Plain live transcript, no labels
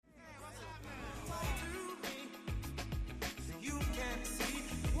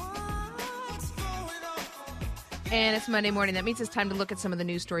And it's Monday morning. That means it's time to look at some of the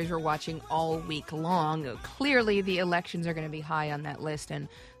news stories we're watching all week long. Clearly, the elections are going to be high on that list, and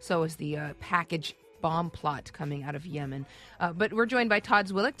so is the package bomb plot coming out of Yemen. But we're joined by Todd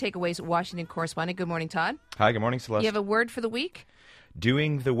Zwillich, Takeaway's Washington correspondent. Good morning, Todd. Hi, good morning, Celeste. You have a word for the week?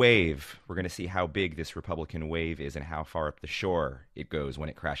 Doing the wave. We're going to see how big this Republican wave is and how far up the shore it goes when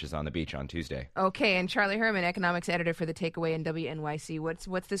it crashes on the beach on Tuesday. Okay, and Charlie Herman, economics editor for the Takeaway and WNYC.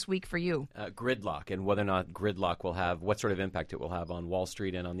 What's this week for you? Gridlock, and whether or not gridlock will have, what sort of impact it will have on Wall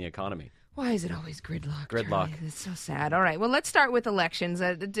Street and on the economy. Why is it always gridlock? Gridlock. Charlie? It's so sad. All right, well, let's start with elections.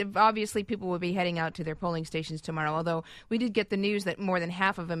 Obviously, people will be heading out to their polling stations tomorrow, although we did get the news that more than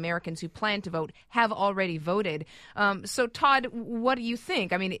half of Americans who plan to vote have already voted. So, Todd, what do you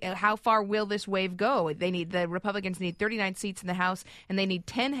think? I mean, how far will this wave go? The Republicans need 39 seats in the House, and they need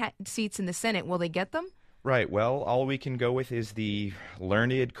 10 seats in the Senate. Will they get them? Right. Well, all we can go with is the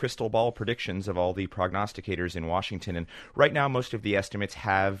learned crystal ball predictions of all the prognosticators in Washington. And right now, most of the estimates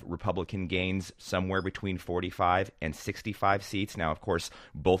have Republican gains somewhere between 45 and 65 seats. Now, of course,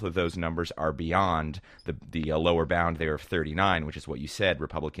 both of those numbers are beyond the lower bound there of 39, which is what you said.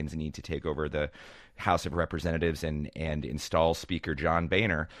 Republicans need to take over the House of Representatives and install Speaker John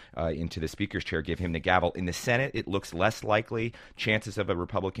Boehner into the Speaker's chair, give him the gavel. In the Senate, it looks less likely. Chances of a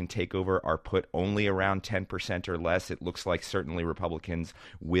Republican takeover are put only around 10% or less. It looks like certainly Republicans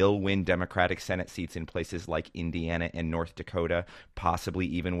will win Democratic Senate seats in places like Indiana and North Dakota, possibly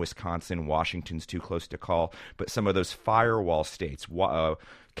even Wisconsin. Washington's too close to call. But some of those firewall states,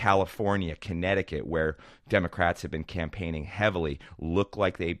 California, Connecticut, where Democrats have been campaigning heavily, look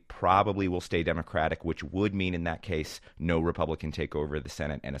like they probably will stay Democratic, which would mean in that case no Republican takeover of the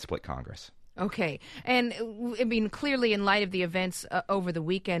Senate and a split Congress. Okay. And, I mean, clearly in light of the events over the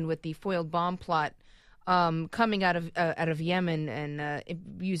weekend with the foiled bomb plot coming out of Yemen and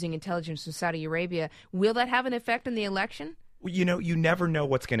using intelligence from Saudi Arabia, will that have an effect on the election? You know, you never know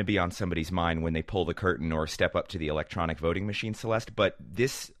what's going to be on somebody's mind when they pull the curtain or step up to the electronic voting machine, Celeste. But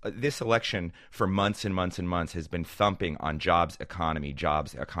this election for months and months and months has been thumping on jobs, economy.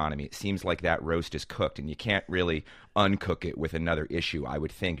 It seems like that roast is cooked, and you can't really uncook it with another issue, I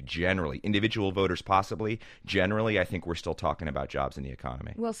would think, generally. Individual voters possibly. Generally, I think we're still talking about jobs in the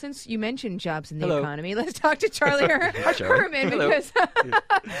economy. Well, since you mentioned jobs in the economy, let's talk to Charlie Herman, because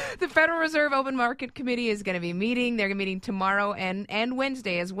the Federal Reserve Open Market Committee is going to be meeting. They're going to be meeting tomorrow and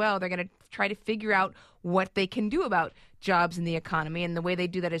Wednesday as well. They're going to try to figure out what they can do about jobs in the economy, and the way they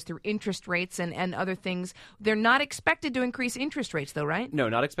do that is through interest rates and other things. They're not expected to increase interest rates, though, right? No,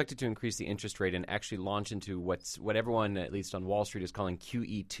 not expected to increase the interest rate and actually launch into what everyone, at least on Wall Street, is calling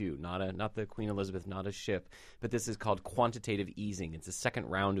QE2, not the Queen Elizabeth, not a ship, but this is called quantitative easing. It's the second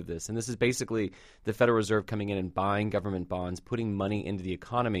round of this, and this is basically the Federal Reserve coming in and buying government bonds, putting money into the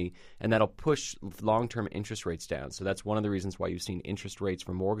economy, and that'll push long-term interest rates down. So that's one of the reasons why you've seen interest rates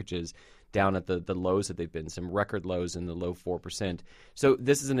for mortgages down at the lows that they've been, some record lows in the low 4%. So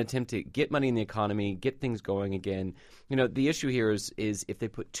this is an attempt to get money in the economy, get things going again. You know, the issue here is if they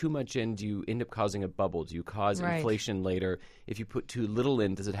put too much in, do you end up causing a bubble? Do you cause inflation later? If you put too little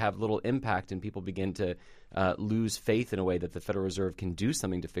in, does it have little impact and people begin to lose faith in a way that the Federal Reserve can do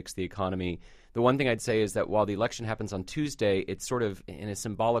something to fix the economy? The one thing I'd say is that while the election happens on Tuesday, it's sort of in a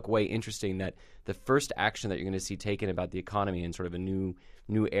symbolic way interesting that the first action that you're going to see taken about the economy in sort of a new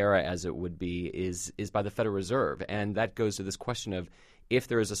era, as it would be, is by the Federal Reserve. And that goes to this question of, if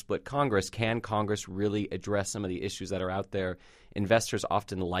there is a split Congress, can Congress really address some of the issues that are out there? Investors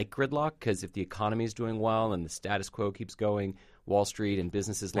often like gridlock because if the economy is doing well and the status quo keeps going, Wall Street and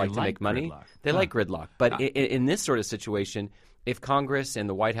businesses like to make money. They like gridlock. But in this sort of situation, if Congress and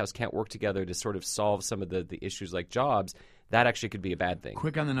the White House can't work together to sort of solve some of the issues like jobs, that actually could be a bad thing.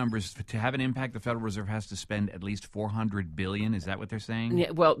 Quick on the numbers. To have an impact, the Federal Reserve has to spend at least $400 billion. Is that what they're saying?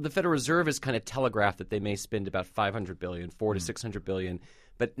 Yeah, well, the Federal Reserve has kind of telegraphed that they may spend about $500 billion, $400 to $600 billion.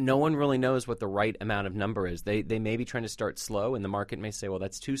 But no one really knows what the right amount of number is. They may be trying to start slow, and the market may say, well,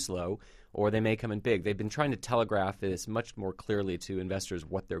 that's too slow, or they may come in big. They've been trying to telegraph this much more clearly to investors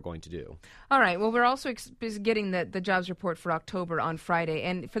what they're going to do. All right. Well, we're also getting the jobs report for October on Friday,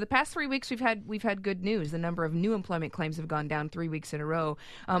 and for the past 3 weeks, we've had good news. The number of new employment claims have gone down 3 weeks in a row.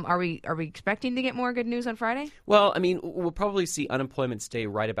 Are we expecting to get more good news on Friday? Well, I mean, we'll probably see unemployment stay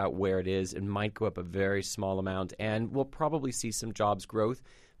right about where it is. It might go up a very small amount, and we'll probably see some jobs growth.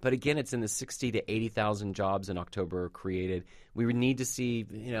 But again, it's in the 60 to 80,000 jobs in October created. We would need to see,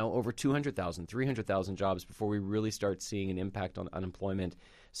 over 200,000, 300,000 jobs before we really start seeing an impact on unemployment.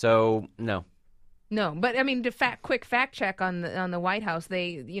 So, no. No, but I mean, quick fact check on the White House.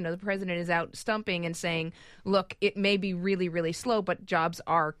 The president is out stumping and saying, look, it may be really, really slow, but jobs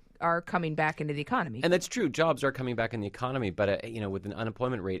are are coming back into the economy. And that's true. Jobs are coming back in the economy, but with an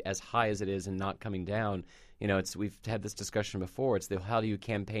unemployment rate as high as it is and not coming down, we've had this discussion before. It's how do you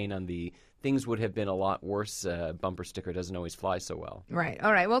campaign on the things would have been a lot worse bumper sticker doesn't always fly so well. Right.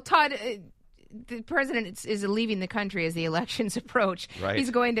 All right. Well, Todd, the president is leaving the country as the elections approach. Right. He's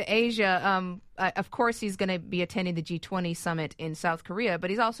going to Asia. Of course, he's going to be attending the G20 summit in South Korea,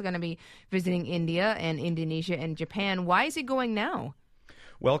 but he's also going to be visiting India and Indonesia and Japan. Why is he going now?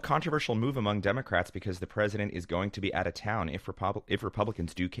 Well, controversial move among Democrats because the president is going to be out of town. If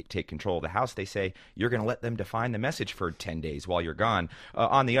Republicans do take control of the House, they say you're going to let them define the message for 10 days while you're gone.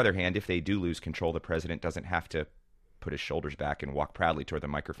 On the other hand, if they do lose control, the president doesn't have to put his shoulders back and walk proudly toward the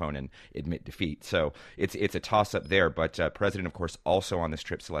microphone and admit defeat. So it's a toss-up there. But President, of course, also on this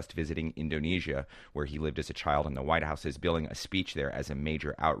trip, Celeste, visiting Indonesia, where he lived as a child, and the White House is billing a speech there as a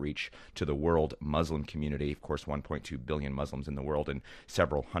major outreach to the world Muslim community. Of course, 1.2 billion Muslims in the world, and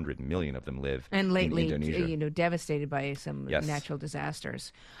several hundred million of them live in Indonesia. And lately, devastated by some natural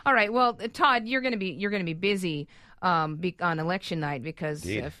disasters. All right, well, Todd, you're going to be busy on election night because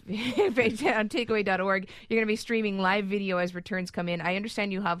on takeaway.org, you're going to be streaming live video as returns come in. I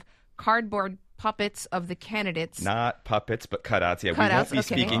understand you have cardboard puppets of the candidates. Not puppets, but cutouts. Yeah, we won't be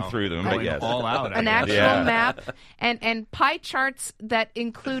speaking through them, but yes. All out, an actual map and pie charts that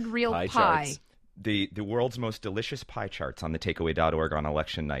include real pie. Charts. The world's most delicious pie charts on the takeaway.org on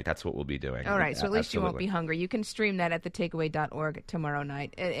election night. That's what we'll be doing. All right, so at least you won't be hungry. You can stream that at the takeaway.org tomorrow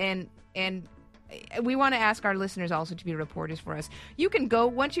night. And we want to ask our listeners also to be reporters for us. You can go,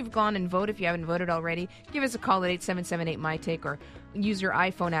 once you've gone and vote, if you haven't voted already, give us a call at 877-8MY-TAKE or use your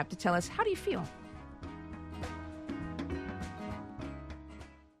iPhone app to tell us, how do you feel?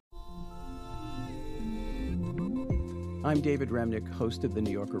 I'm David Remnick, host of the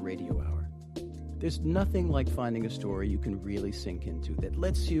New Yorker Radio Hour. There's nothing like finding a story you can really sink into that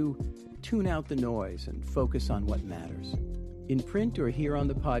lets you tune out the noise and focus on what matters. In print or here on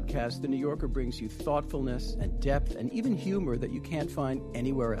the podcast, The New Yorker brings you thoughtfulness and depth and even humor that you can't find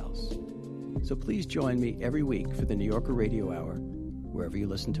anywhere else. So please join me every week for the New Yorker Radio Hour, wherever you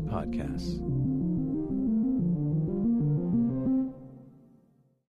listen to podcasts.